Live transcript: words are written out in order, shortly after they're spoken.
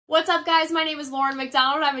What's up, guys? My name is Lauren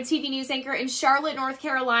McDonald. I'm a TV news anchor in Charlotte, North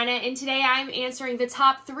Carolina, and today I'm answering the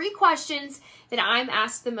top 3 questions that I'm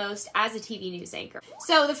asked the most as a TV news anchor.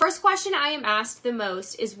 So the first question I am asked the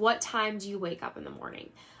most is, what time do you wake up in the morning?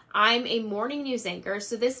 I'm a morning news anchor,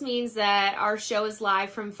 so this means that our show is live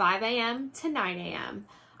from 5 a.m. to 9 a.m.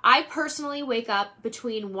 I personally wake up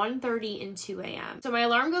between 1:30 and 2 a.m. So my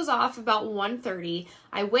alarm goes off about 1:30.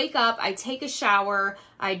 I wake up, I take a shower,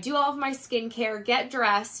 I do all of my skincare, get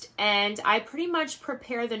dressed, and I pretty much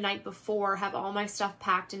prepare the night before, have all my stuff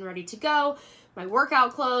packed and ready to go, my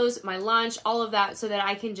workout clothes, my lunch, all of that, so that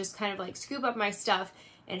I can just kind of like scoop up my stuff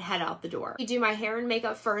and head out the door. I do my hair and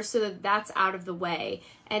makeup first so that that's out of the way.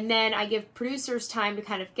 And then I give producers time to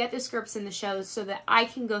kind of get the scripts in the show so that I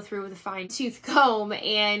can go through with a fine-tooth comb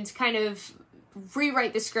and kind of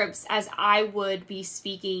rewrite the scripts as I would be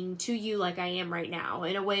speaking to you like I am right now,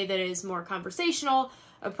 in a way that is more conversational,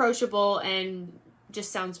 approachable, and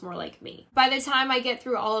just sounds more like me. By the time I get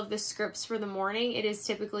through all of the scripts for the morning, it is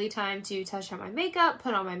typically time to touch up my makeup,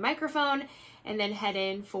 put on my microphone, and then head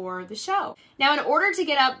in for the show. Now, in order to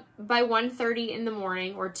get up by 1:30 in the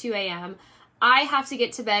morning or 2 a.m., I have to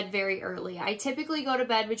get to bed very early. I typically go to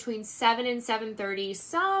bed between 7 and 7:30.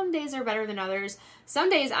 Some days are better than others.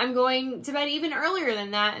 Some days I'm going to bed even earlier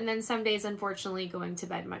than that, and then some days, unfortunately, going to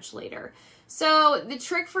bed much later. So the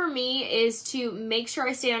trick for me is to make sure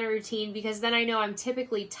I stay on a routine, because then I know I'm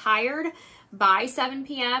typically tired by 7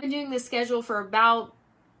 p.m. I've been doing this schedule for about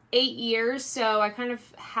 8 years, so I kind of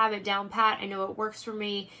have it down pat. I know it works for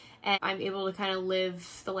me, and I'm able to kind of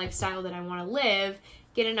live the lifestyle that I want to live,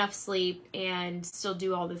 get enough sleep, and still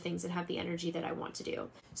do all the things and have the energy that I want to do.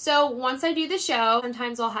 So once I do the show,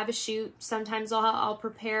 sometimes I'll have a shoot, sometimes I'll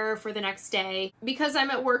prepare for the next day. Because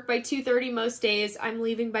I'm at work by 2:30 most days, I'm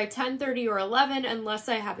leaving by 10:30 or 11 unless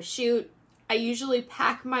I have a shoot. I usually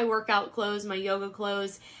pack my workout clothes, my yoga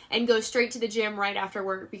clothes, and go straight to the gym right after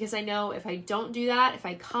work, because I know if I don't do that, if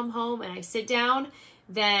I come home and I sit down,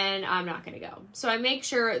 then I'm not going to go. So I make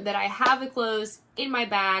sure that I have the clothes in my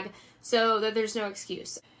bag so that there's no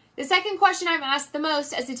excuse. The second question I'm asked the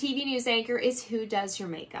most as a TV news anchor is, who does your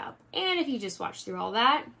makeup? And if you just watched through all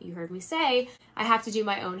that, you heard me say I have to do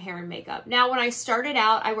my own hair and makeup. Now, when I started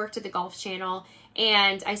out, I worked at the Golf Channel,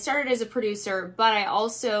 and I started as a producer, but I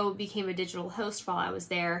also became a digital host while I was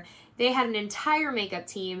there. They had an entire makeup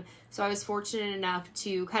team, so I was fortunate enough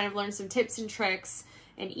to kind of learn some tips and tricks.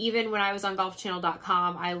 And even when I was on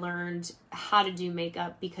golfchannel.com, I learned how to do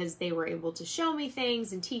makeup because they were able to show me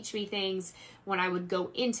things and teach me things when I would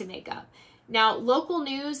go into makeup. Now, local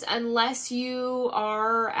news, unless you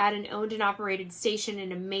are at an owned and operated station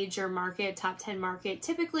in a major market, top 10 market,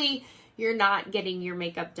 typically you're not getting your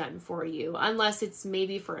makeup done for you, unless it's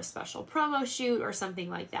maybe for a special promo shoot or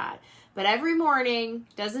something like that. But every morning,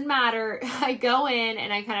 doesn't matter, I go in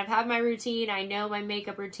and I kind of have my routine. I know my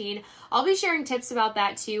makeup routine. I'll be sharing tips about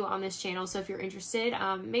that too on this channel, so if you're interested,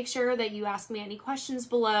 make sure that you ask me any questions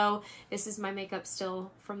below. This is my makeup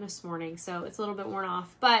still from this morning, so it's a little bit worn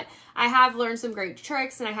off, but I have learned some great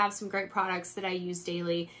tricks, and I have some great products that I use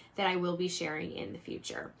daily that I will be sharing in the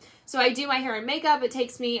future. So I do my hair and makeup. It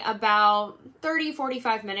takes me about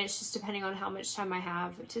 30-45 minutes, just depending on how much time I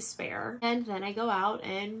have to spare. And then I go out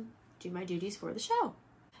and do my duties for the show.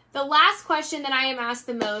 The last question that I am asked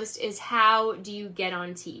the most is, how do you get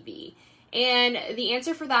on TV? And the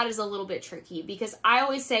answer for that is a little bit tricky, because I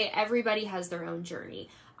always say everybody has their own journey.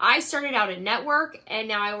 I started out at network, and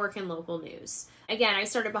now I work in local news. Again, I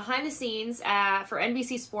started behind the scenes for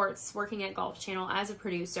NBC Sports, working at Golf Channel as a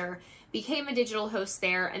producer, became a digital host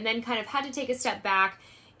there, and then kind of had to take a step back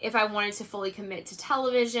if I wanted to fully commit to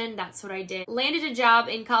television. That's what I did. Landed a job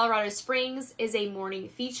in Colorado Springs as a morning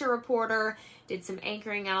feature reporter, did some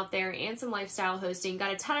anchoring out there and some lifestyle hosting,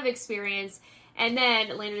 got a ton of experience, and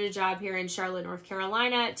then landed a job here in Charlotte, North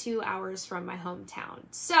Carolina, 2 hours from my hometown.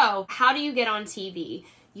 So how do you get on TV?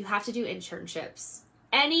 You have to do internships.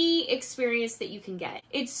 Any experience that you can get.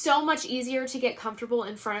 It's so much easier to get comfortable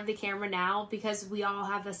in front of the camera now, because we all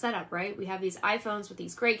have the setup, right? We have these iPhones with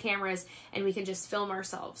these great cameras, and we can just film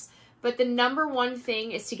ourselves. But the number one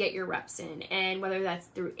thing is to get your reps in, and whether that's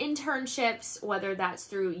through internships, whether that's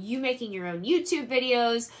through you making your own YouTube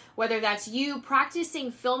videos, whether that's you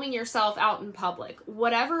practicing filming yourself out in public,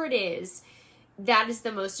 whatever it is, that is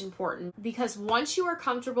the most important, because once you are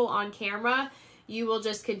comfortable on camera, you will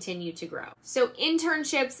just continue to grow. So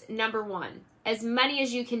internships, number one, as many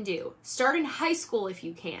as you can do. Start in high school if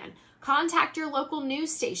you can. Contact your local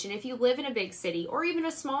news station if you live in a big city or even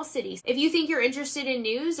a small city. If you think you're interested in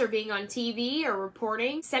news or being on TV or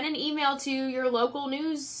reporting, send an email to your local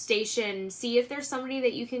news station. See if there's somebody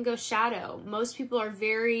that you can go shadow. Most people are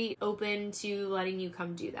very open to letting you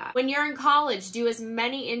come do that. When you're in college, do as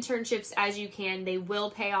many internships as you can. They will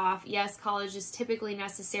pay off. Yes, college is typically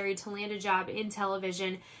necessary to land a job in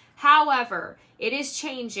television. However, it is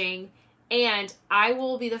changing. And I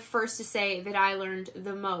will be the first to say that I learned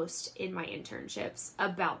the most in my internships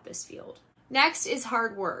about this field. Next is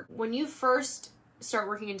hard work. When you first start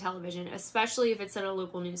working in television, especially if it's at a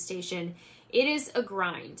local news station, it is a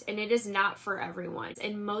grind and it is not for everyone.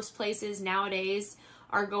 And most places nowadays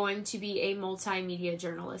are going to be a multimedia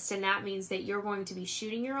journalist. And that means that you're going to be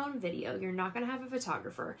shooting your own video. You're not going to have a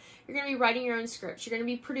photographer. You're going to be writing your own scripts. You're going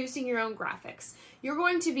to be producing your own graphics. You're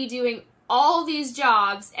going to be doing all these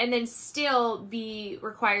jobs and then still be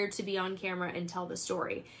required to be on camera and tell the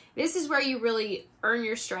story. This is where you really earn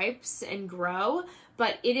your stripes and grow,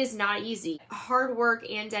 but it is not easy. Hard work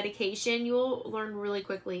and dedication, you'll learn really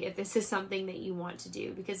quickly if this is something that you want to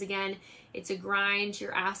do, because again, it's a grind.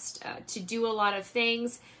 You're asked to do a lot of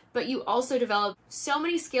things, but you also develop so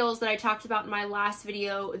many skills that I talked about in my last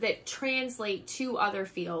video that translate to other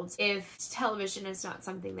fields if television is not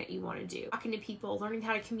something that you want to do. Talking to people, learning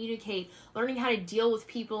how to communicate, learning how to deal with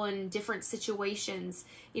people in different situations.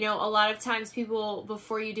 You know, a lot of times people,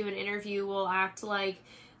 before you do an interview, will act like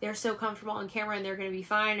they're so comfortable on camera and they're going to be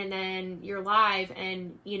fine, and then you're live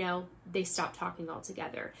and, you know, they stop talking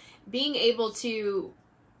altogether. Being able to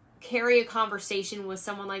carry a conversation with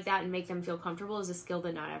someone like that and make them feel comfortable is a skill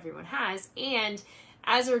that not everyone has. And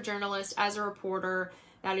as a journalist, as a reporter,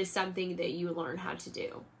 that is something that you learn how to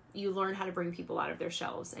do. You learn how to bring people out of their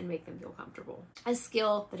shells and make them feel comfortable. A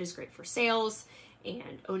skill that is great for sales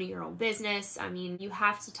and owning your own business. I mean, you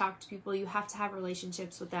have to talk to people, you have to have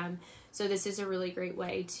relationships with them. So this is a really great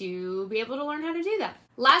way to be able to learn how to do that.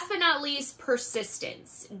 Last but not least,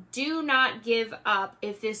 persistence. Do not give up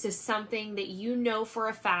if this is something that you know for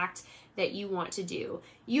a fact that you want to do.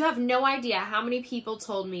 You have no idea how many people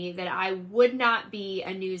told me that I would not be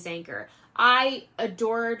a news anchor. I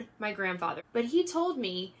adored my grandfather, but he told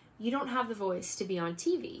me, you don't have the voice to be on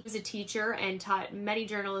TV. He was a teacher and taught many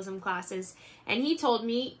journalism classes, and he told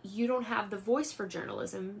me, you don't have the voice for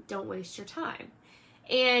journalism, don't waste your time.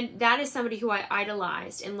 And that is somebody who I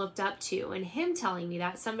idolized and looked up to, and him telling me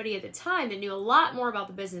that, somebody at the time that knew a lot more about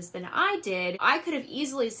the business than I did, I could have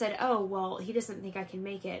easily said, oh, well, he doesn't think I can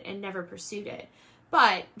make it, and never pursued it.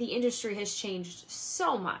 But the industry has changed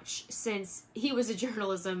so much since he was a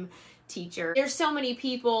journalism teacher. There's so many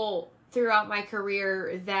people throughout my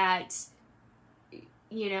career that,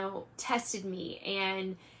 you know, tested me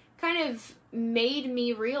and kind of made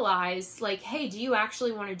me realize, like, hey, do you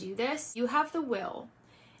actually want to do this? You have the will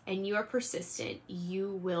and you are persistent,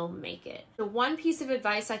 you will make it. The one piece of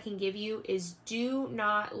advice I can give you is do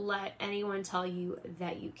not let anyone tell you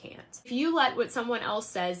that you can't. If you let what someone else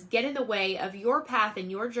says get in the way of your path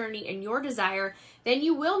and your journey and your desire, then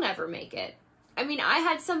you will never make it. I mean, I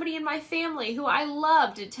had somebody in my family who I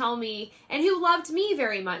loved to tell me, and who loved me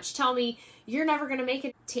very much, tell me, you're never going to make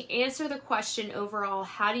it. To answer the question overall,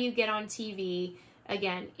 how do you get on TV?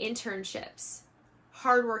 Again, internships,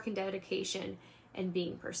 hard work and dedication, and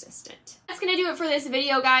being persistent. That's going to do it for this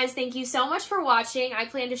video, guys. Thank you so much for watching. I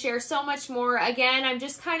plan to share so much more. Again, I'm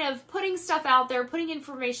just kind of putting stuff out there, putting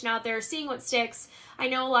information out there, seeing what sticks. I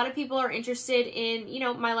know a lot of people are interested in, you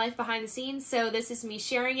know, my life behind the scenes, so this is me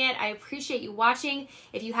sharing it. I appreciate you watching.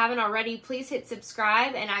 If you haven't already, please hit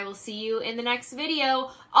subscribe, and I will see you in the next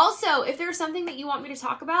video. Also, if there's something that you want me to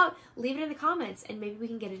talk about, leave it in the comments, and maybe we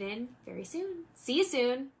can get it in very soon. See you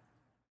soon.